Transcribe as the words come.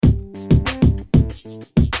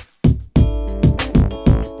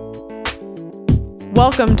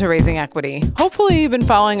Welcome to Raising Equity. Hopefully you've been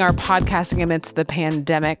following our Podcasting Amidst the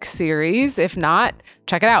Pandemic series. If not,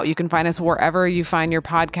 check it out. You can find us wherever you find your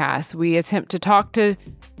podcasts. We attempt to talk to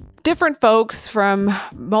different folks from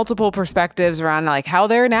multiple perspectives around like how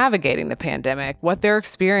they're navigating the pandemic, what their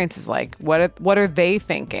experience is like, what are they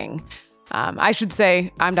thinking. I should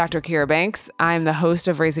say I'm Dr. Kira Banks. I'm the host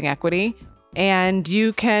of Raising Equity, and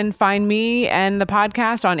you can find me and the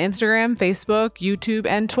podcast on Instagram, Facebook, YouTube,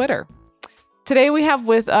 and Twitter. Today we have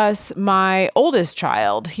with us my oldest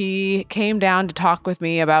child. He came down to talk with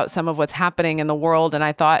me about some of what's happening in the world, and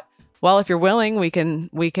I thought, well, if you're willing, we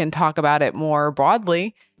can talk about it more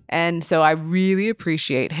broadly. And so I really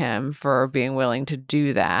appreciate him for being willing to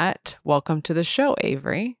do that. Welcome to the show,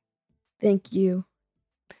 Avery. Thank you.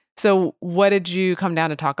 So what did you come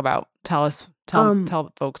down to talk about? Tell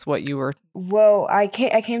the folks what you were. Well, I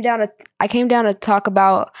came down to talk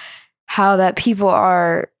about how that people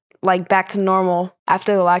are like back to normal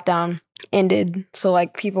after the lockdown ended. So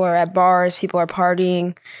like people are at bars, people are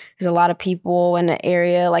partying. There's a lot of people in the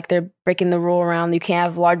area, like they're breaking the rule around you can't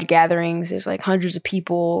have large gatherings. There's like hundreds of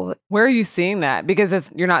people. Where are you seeing that?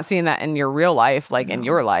 Because you're not seeing that in your real life, like in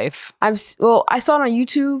your life. I saw it on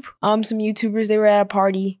YouTube. Some YouTubers, they were at a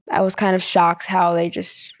party. I was kind of shocked how they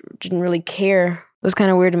just didn't really care. It was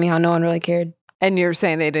kind of weird to me how no one really cared. And you're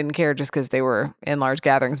saying they didn't care just because they were in large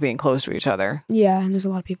gatherings being close to each other. Yeah, and there's a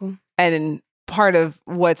lot of people. And part of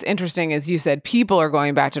what's interesting is you said people are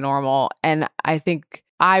going back to normal. And I think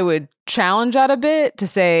I would challenge that a bit to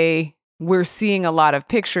say we're seeing a lot of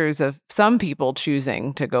pictures of some people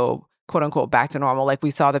choosing to go, quote unquote, back to normal. Like we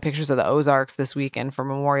saw the pictures of the Ozarks this weekend for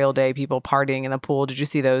Memorial Day, people partying in the pool. Did you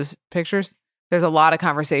see those pictures? There's a lot of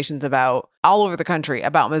conversations about all over the country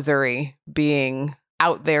about Missouri being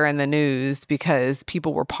out there in the news because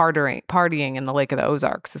people were partying in the Lake of the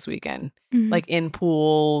Ozarks this weekend, like in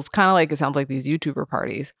pools, kind of like it sounds like these YouTuber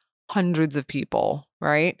parties, hundreds of people,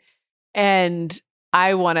 right? And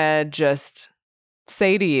I want to just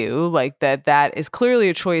say to you like that is clearly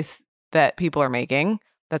a choice that people are making.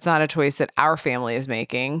 That's not a choice that our family is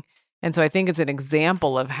making. And so I think it's an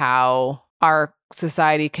example of how our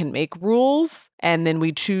society can make rules and then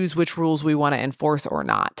we choose which rules we want to enforce or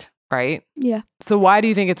not. Right? Yeah. So why do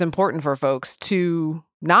you think it's important for folks to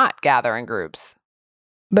not gather in groups?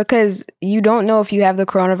 Because you don't know if you have the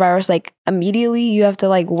coronavirus like immediately. You have to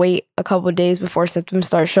like wait a couple of days before symptoms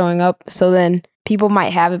start showing up. So then people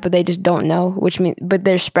might have it, but they just don't know, but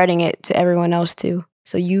they're spreading it to everyone else too.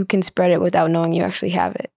 So you can spread it without knowing you actually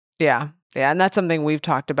have it. Yeah. Yeah. And that's something we've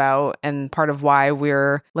talked about. And part of why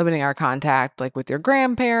we're limiting our contact like with your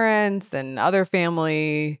grandparents and other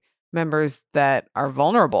family members that are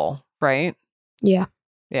vulnerable, right? Yeah.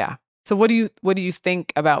 Yeah. So what do you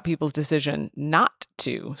think about people's decision not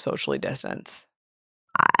to socially distance?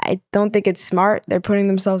 I don't think it's smart. They're putting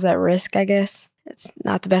themselves at risk, I guess. It's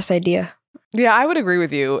not the best idea. Yeah, I would agree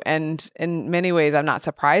with you. And in many ways, I'm not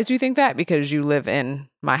surprised you think that because you live in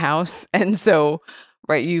my house. And so,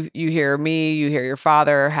 right, you hear me, you hear your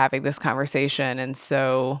father having this conversation. And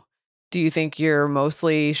so do you think you're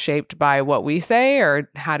mostly shaped by what we say, or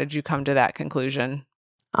how did you come to that conclusion?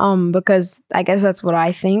 Because I guess that's what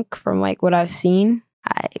I think from like what I've seen.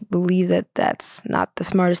 I believe that that's not the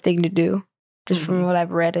smartest thing to do, just from what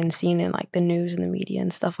I've read and seen in like the news and the media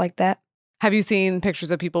and stuff like that. Have you seen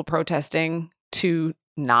pictures of people protesting to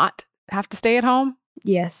not have to stay at home?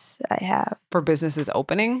 Yes, I have. For businesses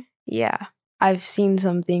opening? Yeah. I've seen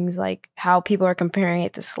some things like how people are comparing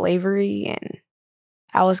it to slavery, and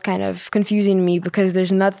that was kind of confusing to me because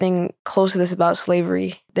there's nothing close to this about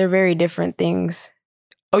slavery. They're very different things.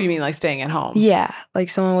 Oh, you mean like staying at home? Yeah, like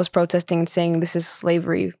someone was protesting and saying this is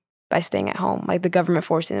slavery by staying at home, like the government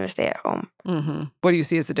forcing them to stay at home. Mm-hmm. What do you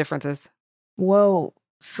see as the differences? Well,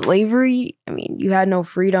 slavery, I mean, you had no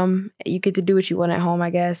freedom. You get to do what you want at home, I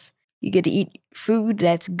guess. You get to eat food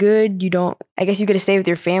that's good. I guess you get to stay with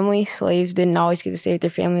your family. Slaves didn't always get to stay with their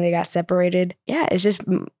family. They got separated. Yeah, it's just,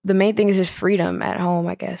 the main thing is just freedom at home,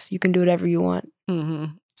 I guess. You can do whatever you want. Mm-hmm.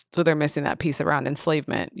 So they're missing that piece around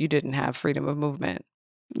enslavement. You didn't have freedom of movement.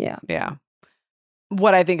 Yeah. Yeah.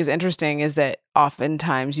 What I think is interesting is that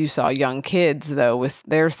oftentimes you saw young kids, though, with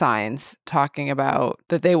their signs talking about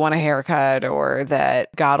that they want a haircut or that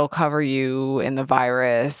God will cover you in the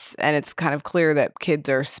virus. And it's kind of clear that kids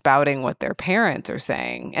are spouting what their parents are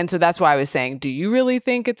saying. And so that's why I was saying, do you really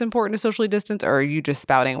think it's important to socially distance, or are you just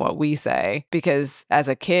spouting what we say? Because as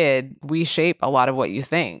a kid, we shape a lot of what you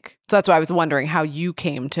think. So that's why I was wondering how you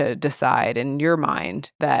came to decide in your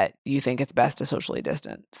mind that you think it's best to socially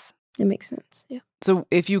distance. It makes sense. Yeah. So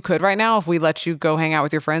if you could right now, if we let you go hang out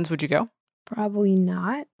with your friends, would you go? Probably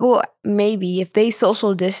not. Well, maybe if they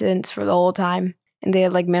social distance for the whole time, and they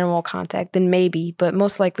had like minimal contact, then maybe, but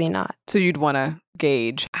most likely not. So you'd want to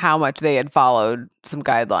gauge how much they had followed some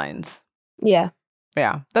guidelines. Yeah.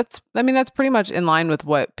 Yeah, that's pretty much in line with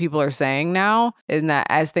what people are saying now, in that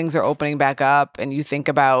as things are opening back up and you think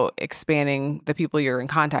about expanding the people you're in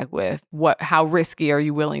contact with, how risky are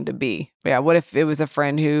you willing to be? Yeah, what if it was a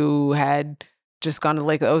friend who had just gone to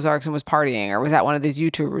Lake Ozarks and was partying, or was at one of these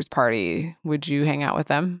YouTubers' party? Would you hang out with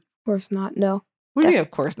them? Of course not. No. What do you mean,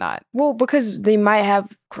 of course not? Well, because they might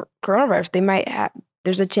have coronavirus.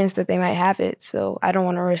 There's a chance that they might have it, so I don't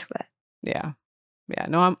want to risk that. Yeah. Yeah,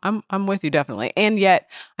 no, I'm with you definitely. And yet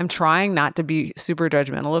I'm trying not to be super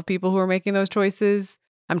judgmental of people who are making those choices.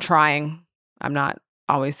 I'm trying. I'm not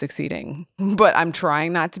always succeeding, but I'm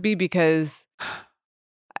trying not to be, because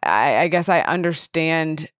I guess I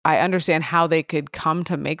understand how they could come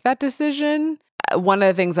to make that decision. One of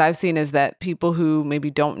the things I've seen is that people who maybe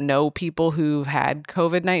don't know people who've had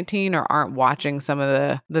COVID-19 or aren't watching some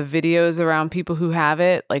of the videos around people who have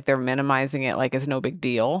it, like they're minimizing it like it's no big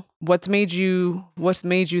deal. What's made you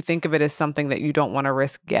think of it as something that you don't want to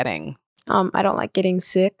risk getting? I don't like getting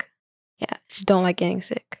sick. Yeah, just don't like getting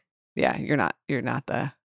sick. Yeah, you're not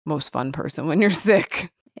the most fun person when you're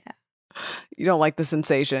sick. Yeah. You don't like the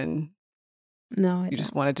sensation. No, you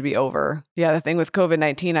just want it to be over. Yeah, the thing with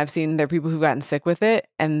COVID-19, I've seen there are people who've gotten sick with it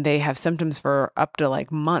and they have symptoms for up to like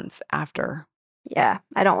months after. Yeah,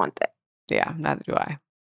 I don't want that. Yeah, neither do I.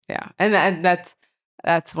 Yeah. And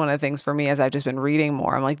that's one of the things for me as I've just been reading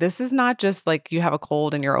more. I'm like, this is not just like you have a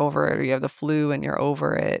cold and you're over it, or you have the flu and you're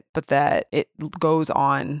over it, but that it goes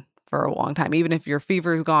on for a long time. Even if your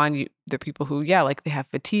fever is gone, there are people who, like they have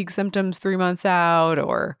fatigue symptoms 3 months out,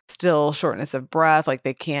 or still shortness of breath, like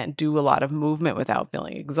they can't do a lot of movement without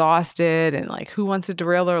feeling exhausted. And like, who wants to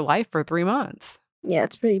derail their life for 3 months? Yeah,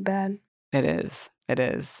 it's pretty bad. It is. It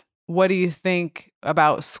is. What do you think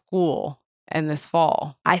about school and this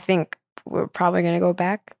fall? I think we're probably going to go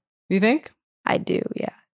back. You think? I do,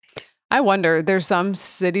 yeah. I wonder, there's some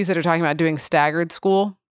cities that are talking about doing staggered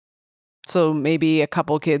school. So maybe a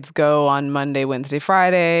couple kids go on Monday, Wednesday,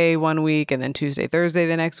 Friday 1 week, and then Tuesday, Thursday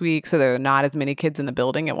the next week. So there are not as many kids in the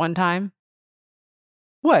building at one time.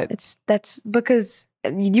 What? That's because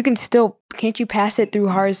you can can't you pass it through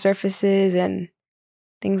hard surfaces and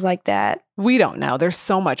things like that? We don't know. There's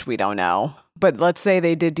so much we don't know. But let's say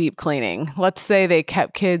they did deep cleaning. Let's say they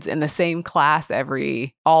kept kids in the same class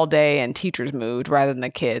all day and teachers moved rather than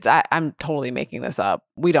the kids. I'm totally making this up.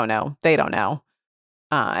 We don't know. They don't know.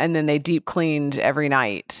 And then they deep cleaned every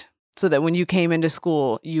night so that when you came into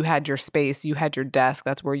school, you had your space, you had your desk.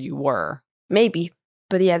 That's where you were. Maybe.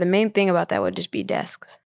 But yeah, the main thing about that would just be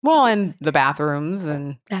desks. Well, and the bathrooms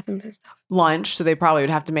and stuff. Lunch. So they probably would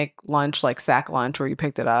have to make lunch like sack lunch where you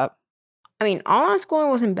picked it up. I mean, online schooling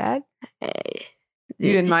wasn't bad.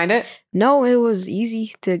 You didn't mind it? No, it was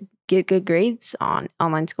easy to get good grades on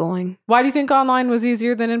online schooling. Why do you think online was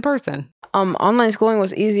easier than in person? Online schooling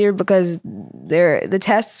was easier because the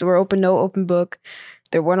tests were open book.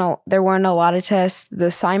 There weren't a lot of tests. The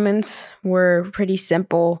assignments were pretty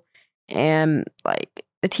simple, and like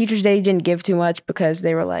the teachers, they didn't give too much because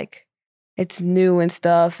they were like, it's new and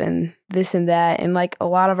stuff and this and that. And like a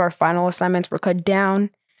lot of our final assignments were cut down.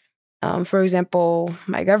 For example,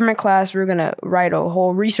 my government class, we were gonna write a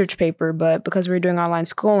whole research paper, but because we were doing online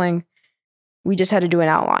schooling, we just had to do an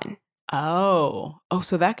outline. Oh,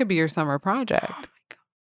 so that could be your summer project.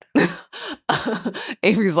 Oh my God.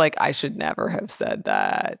 Avery's like, I should never have said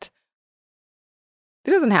that.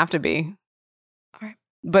 It doesn't have to be. All right.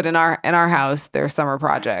 But in our house, there's summer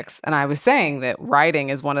projects. And I was saying that writing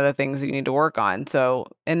is one of the things that you need to work on. So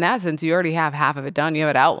in that sense, you already have half of it done. You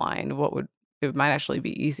have it outlined. It might actually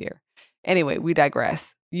be easier. Anyway, we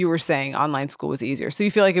digress. You were saying online school was easier. So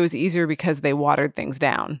you feel like it was easier because they watered things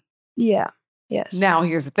down. Yeah. Yes. Now,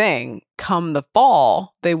 here's the thing. Come the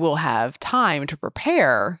fall, they will have time to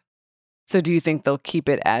prepare. So do you think they'll keep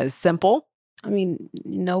it as simple? I mean,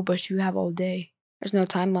 no, but you have all day. There's no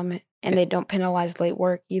time limit. And they don't penalize late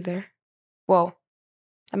work either. Well,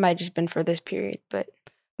 that might have just been for this period, but...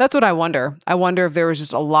 That's what I wonder. I wonder if there was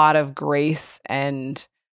just a lot of grace and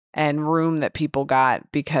room that people got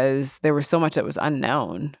because there was so much that was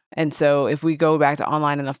unknown. And so if we go back to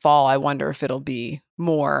online in the fall, I wonder if it'll be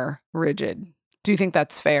more rigid. Do you think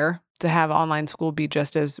that's fair to have online school be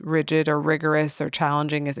just as rigid or rigorous or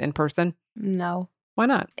challenging as in person? No. Why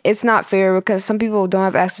not? It's not fair because some people don't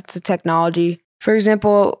have access to technology. For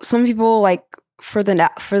example, some people like for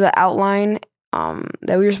the outline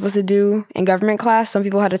that we were supposed to do in government class, some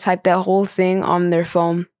people had to type that whole thing on their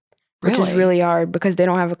phone, which is really hard because they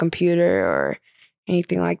don't have a computer or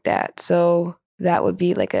anything like that. So that would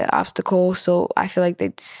be like an obstacle. So I feel like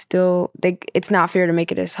it's not fair to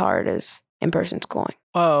make it as hard as in-person schooling.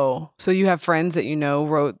 Oh, so you have friends that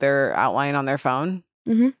wrote their outline on their phone?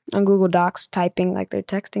 On Google Docs, typing like their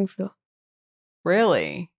texting feel.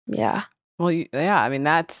 Really? Yeah. Well, yeah. I mean,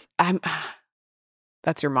 that's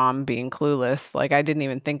your mom being clueless. Like, I didn't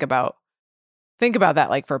even think about that.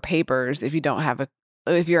 Like for papers, if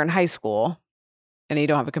you're in high school and you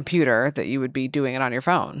don't have a computer, that you would be doing it on your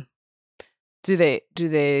phone. Did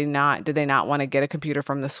they not want to get a computer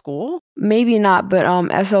from the school? Maybe not, but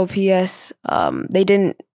SLPS,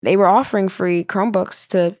 they were offering free Chromebooks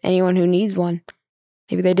to anyone who needs one.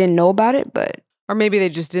 Maybe they didn't know about it, or maybe they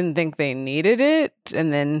just didn't think they needed it,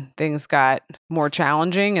 and then things got more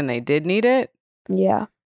challenging and they did need it. Yeah.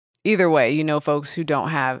 Either way, folks who don't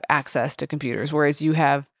have access to computers, whereas you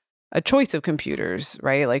have a choice of computers,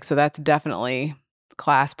 right? Like, so that's definitely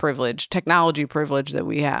class privilege, technology privilege that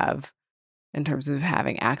we have in terms of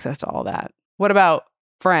having access to all that. What about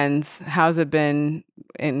friends? How's it been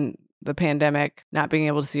in the pandemic, not being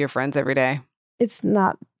able to see your friends every day? It's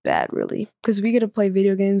not bad, really, because we get to play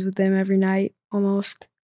video games with them every night almost.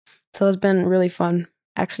 So it's been really fun.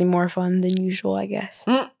 Actually, more fun than usual, I guess.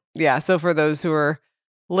 Yeah. So for those who are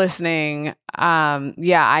listening,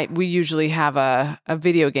 we usually have a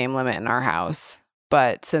video game limit in our house.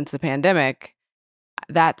 But since the pandemic,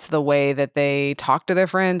 that's the way that they talk to their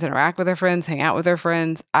friends, interact with their friends, hang out with their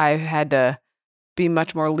friends. I've had to be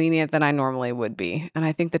much more lenient than I normally would be. And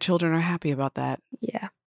I think the children are happy about that. Yeah.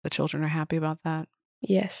 The children are happy about that.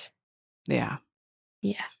 Yes. Yeah.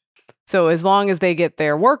 Yeah. So as long as they get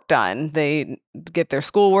their work done, they get their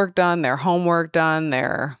schoolwork done, their homework done,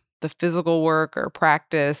 the physical work or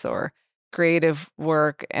practice or creative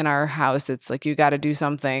work in our house, it's like you got to do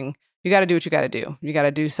something. You got to do what you got to do. You got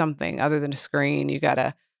to do something other than a screen. You got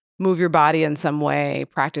to move your body in some way,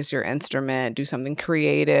 practice your instrument, do something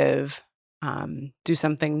creative, do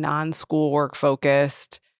something non-schoolwork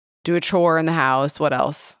focused, do a chore in the house. What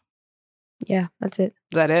else? Yeah, that's it.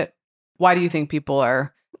 Is that it? Why do you think people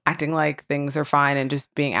are acting like things are fine and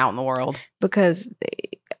just being out in the world? Because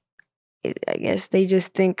I guess they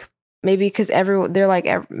just think maybe because they're like,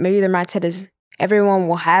 maybe their mindset is everyone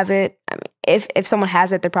will have it. I mean, if someone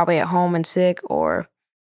has it, they're probably at home and sick, or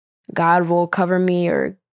God will cover me,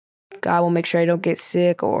 or God will make sure I don't get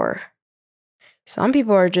sick, or some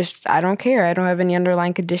people are just, I don't care. I don't have any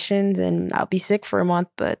underlying conditions and I'll be sick for a month,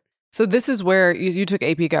 but. So this is where you took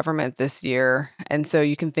AP government this year. And so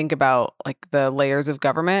you can think about like the layers of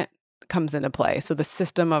government comes into play. So the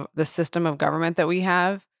system of government that we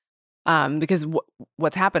have, because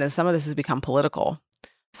what's happened is some of this has become political.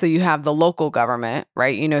 So you have the local government,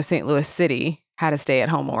 right? St. Louis City had a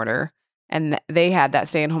stay-at-home order, and they had that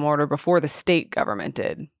stay-at-home order before the state government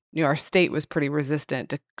did. Our state was pretty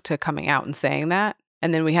resistant to coming out and saying that.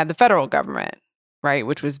 And then we had the federal government, right,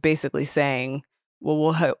 which was basically saying,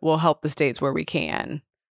 well, we'll help the states where we can.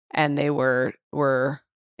 And they were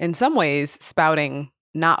in some ways spouting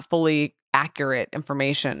not fully accurate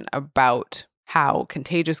information about how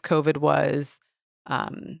contagious COVID was.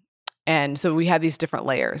 And so we had these different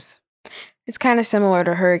layers. It's kind of similar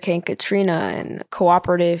to Hurricane Katrina and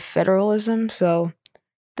cooperative federalism. So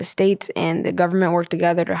the states and the government work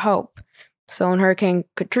together to help. So in Hurricane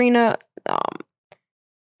Katrina,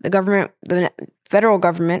 the federal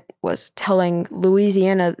government was telling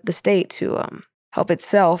Louisiana, the state, to help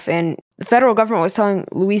itself. And the federal government was telling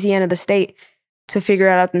Louisiana, the state, to figure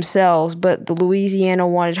it out themselves. But the Louisiana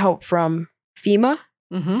wanted help from FEMA.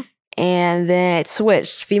 Mm-hmm. And then it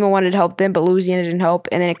switched. FEMA wanted to help them, but Louisiana didn't help.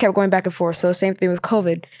 And then it kept going back and forth. So same thing with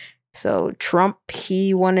COVID. So Trump,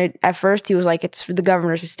 at first he was like, it's for the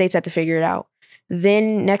governors, the states have to figure it out.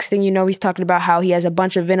 Then next thing you know, he's talking about how he has a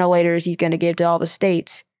bunch of ventilators he's going to give to all the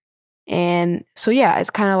states. And so, yeah, it's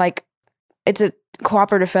kind of like, it's a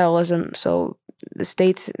cooperative federalism. So the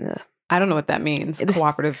states. I don't know what that means.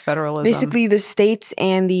 Cooperative federalism. Basically, the states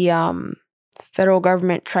and the federal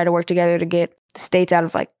government try to work together to get the states out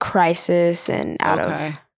of like crisis and out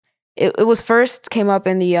of. It was first came up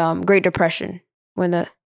in the Great Depression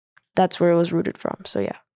that's where it was rooted from. So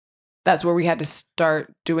yeah, that's where we had to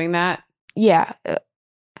start doing that. Yeah,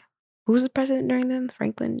 who was the president during then?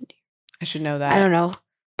 Franklin. I should know that. I don't know,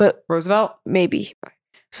 but Roosevelt maybe.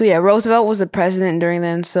 So yeah, Roosevelt was the president during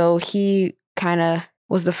then. So he kind of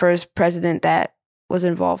was the first president that was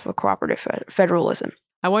involved with cooperative federalism.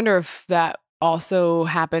 I wonder if that also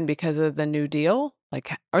happened because of the New Deal?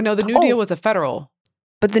 The New Deal was a federal.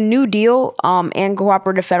 But the New Deal and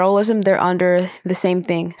cooperative federalism, they're under the same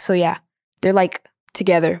thing. So yeah, they're like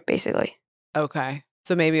together, basically. Okay.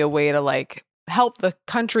 So maybe a way to like help the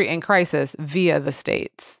country in crisis via the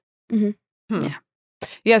states. Mm-hmm. Yeah.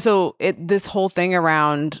 Yeah, so this whole thing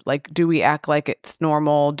around, like, do we act like it's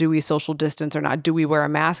normal? Do we social distance or not? Do we wear a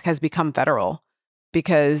mask has become federal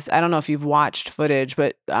because I don't know if you've watched footage,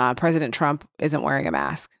 but President Trump isn't wearing a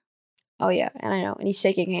mask. Oh, yeah. And I know. And he's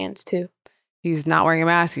shaking hands, too. He's not wearing a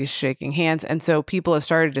mask. He's shaking hands. And so people have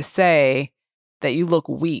started to say that you look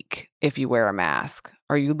weak if you wear a mask,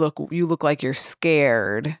 or you look like you're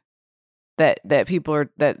scared. That people are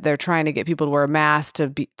that they're trying to get people to wear a mask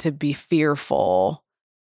to be fearful.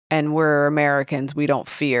 And we're Americans. We don't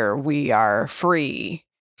fear. We are free.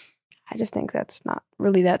 I just think that's not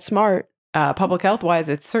really that smart. Public health wise,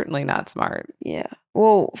 it's certainly not smart. Yeah.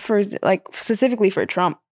 Well, for like specifically for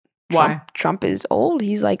Trump. Why? Trump is old.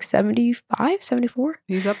 He's like 75, 74.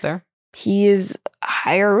 He's up there. He is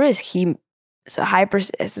higher risk. It's a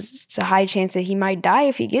high chance that he might die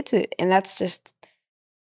if he gets it. And that's just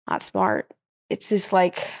not smart. It's just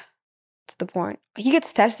like, what's the point? He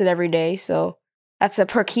gets tested every day, so that's a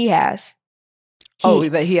perk he has.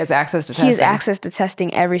 That he has access to testing. He has access to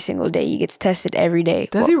testing every single day. He gets tested every day.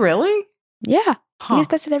 Does he really? Yeah. Huh. He gets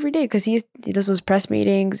tested every day because he does those press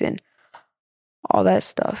meetings and all that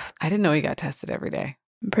stuff. I didn't know he got tested every day.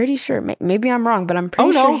 I'm pretty sure. Maybe I'm wrong, but I'm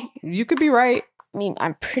pretty sure. Oh, no. You could be right. I mean,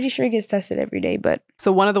 I'm pretty sure he gets tested every day, but.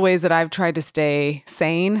 So one of the ways that I've tried to stay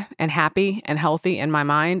sane and happy and healthy in my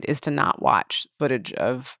mind is to not watch footage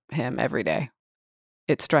of him every day.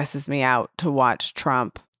 It stresses me out to watch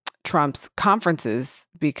Trump's conferences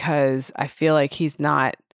because I feel like he's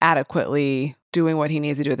not adequately doing what he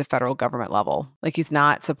needs to do at the federal government level. Like, he's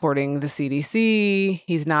not supporting the CDC.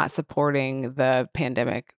 He's not supporting the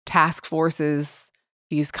pandemic task forces.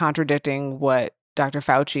 He's contradicting what Dr.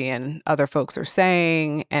 Fauci and other folks are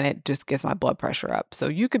saying, and it just gets my blood pressure up. So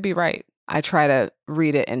you could be right. I try to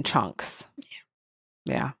read it in chunks.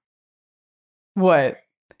 Yeah. What?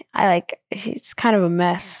 It's kind of a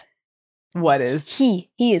mess. What is? He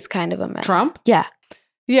is kind of a mess. Trump? Yeah.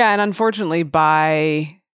 Yeah, and unfortunately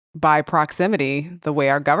by proximity, the way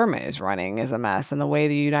our government is running is a mess, and the way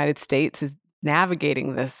the United States is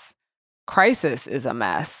navigating this crisis is a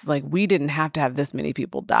mess. Like, we didn't have to have this many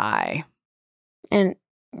people die. And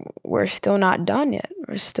we're still not done yet.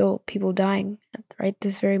 There's still people dying right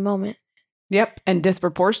this very moment. Yep, and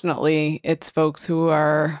disproportionately, it's folks who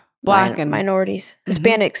are Black and minorities.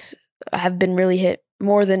 Hispanics have been really hit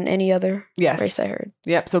more than any other race I heard.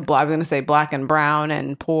 Yep. So I'm going to say Black and brown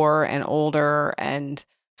and poor and older, and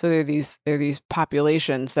so there are these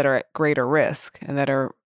populations that are at greater risk and that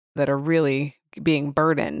are really being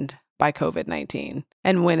burdened by COVID-19.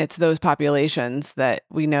 And when it's those populations that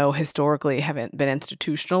we know historically haven't been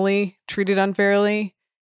institutionally treated unfairly,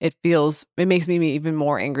 it makes me even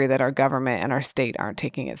more angry that our government and our state aren't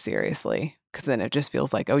taking it seriously, because then it just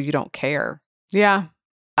feels like, oh, you don't care. Yeah.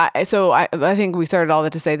 So I think we started all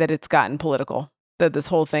that to say that it's gotten political. That this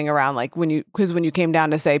whole thing around, like, when you came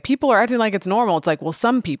down to say people are acting like it's normal, it's like, well,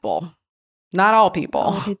 some people, not all people.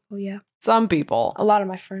 All people, yeah. Some people. A lot of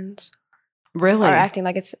my friends really are acting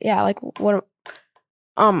like it's, yeah, like what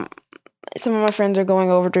some of my friends are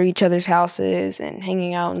going over to each other's houses and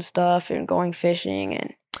hanging out and stuff and going fishing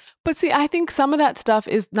and. But see, I think some of that stuff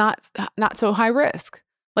is not so high risk.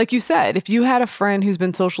 Like you said, if you had a friend who's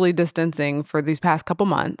been socially distancing for these past couple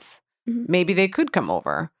months, maybe they could come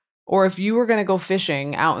over. Or if you were going to go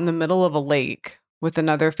fishing out in the middle of a lake with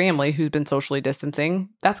another family who's been socially distancing,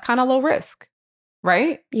 that's kind of low risk,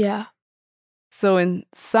 right? Yeah. So in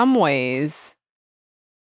some ways,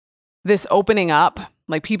 this opening up,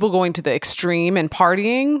 like people going to the extreme and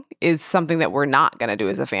partying, is something that we're not going to do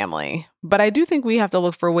as a family. But I do think we have to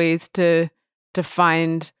look for ways to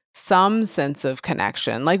find some sense of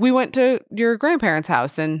connection. Like, we went to your grandparents'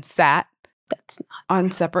 house and sat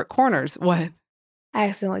on separate corners. What? I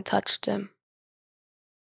accidentally touched him.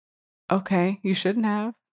 Okay, you shouldn't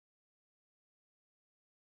have.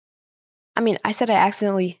 I mean, I said I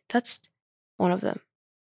accidentally touched one of them.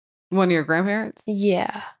 One of your grandparents?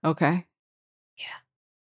 Yeah. Okay. Yeah.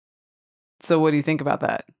 So what do you think about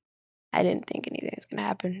that? I didn't think anything was going to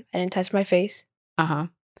happen. I didn't touch my face. Uh-huh.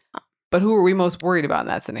 But who are we most worried about in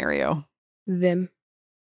that scenario? Them.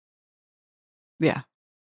 Yeah.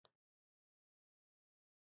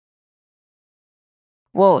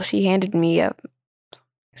 Whoa, she handed me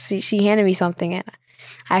she handed me something and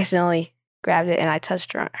I accidentally grabbed it and I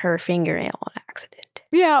touched her fingernail on accident.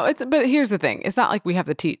 Yeah, but here's the thing. It's not like we have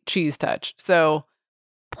the cheese touch. So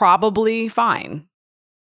probably fine.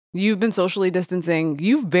 You've been socially distancing.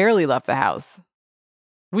 You've barely left the house.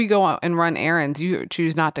 We go out and run errands. You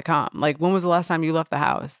choose not to come. Like, when was the last time you left the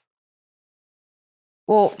house?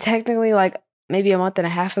 Well, technically, like, maybe a month and a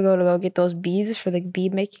half ago to go get those beads for the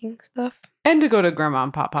bead making stuff. And to go to Grandma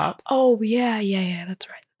and Pop Pop's. Oh, yeah. That's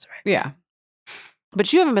right. Yeah.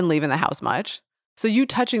 But you haven't been leaving the house much. So you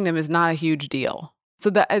touching them is not a huge deal. So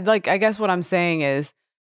that, like, I guess what I'm saying is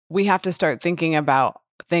we have to start thinking about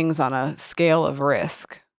things on a scale of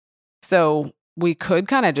risk. So we could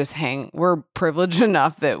kind of just hang. We're privileged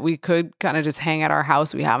enough that we could kind of just hang at our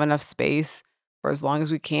house. We have enough space for as long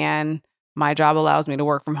as we can. My job allows me to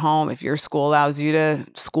work from home. If your school allows you to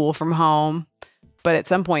school from home. But at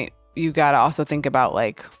some point, you got to also think about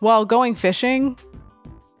like, well, going fishing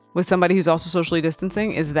with somebody who's also socially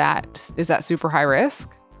distancing, is that super high risk?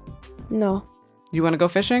 No. You want to go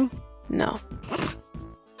fishing? No.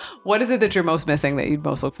 What is it that you're most missing that you'd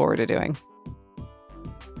most look forward to doing?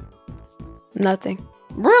 Nothing.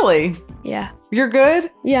 Really? Yeah. You're good?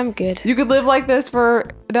 Yeah, I'm good. You could live like this for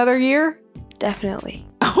another year? Definitely.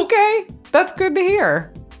 Okay. That's good to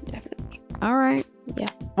hear. Definitely. All right. Yeah.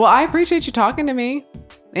 Well, I appreciate you talking to me.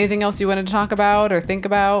 Anything else you wanted to talk about or think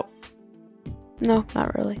about? No,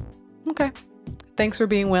 not really. Okay. Thanks for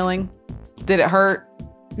being willing. Did it hurt?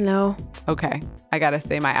 No. Okay. I got to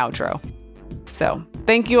say my outro. So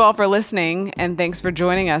thank you all for listening, and thanks for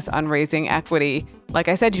joining us on Raising Equity. Like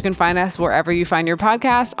I said, you can find us wherever you find your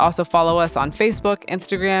podcast. Also follow us on Facebook,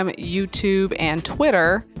 Instagram, YouTube, and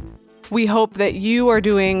Twitter. We hope that you are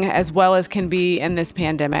doing as well as can be in this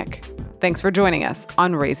pandemic. Thanks for joining us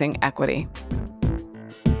on Raising Equity.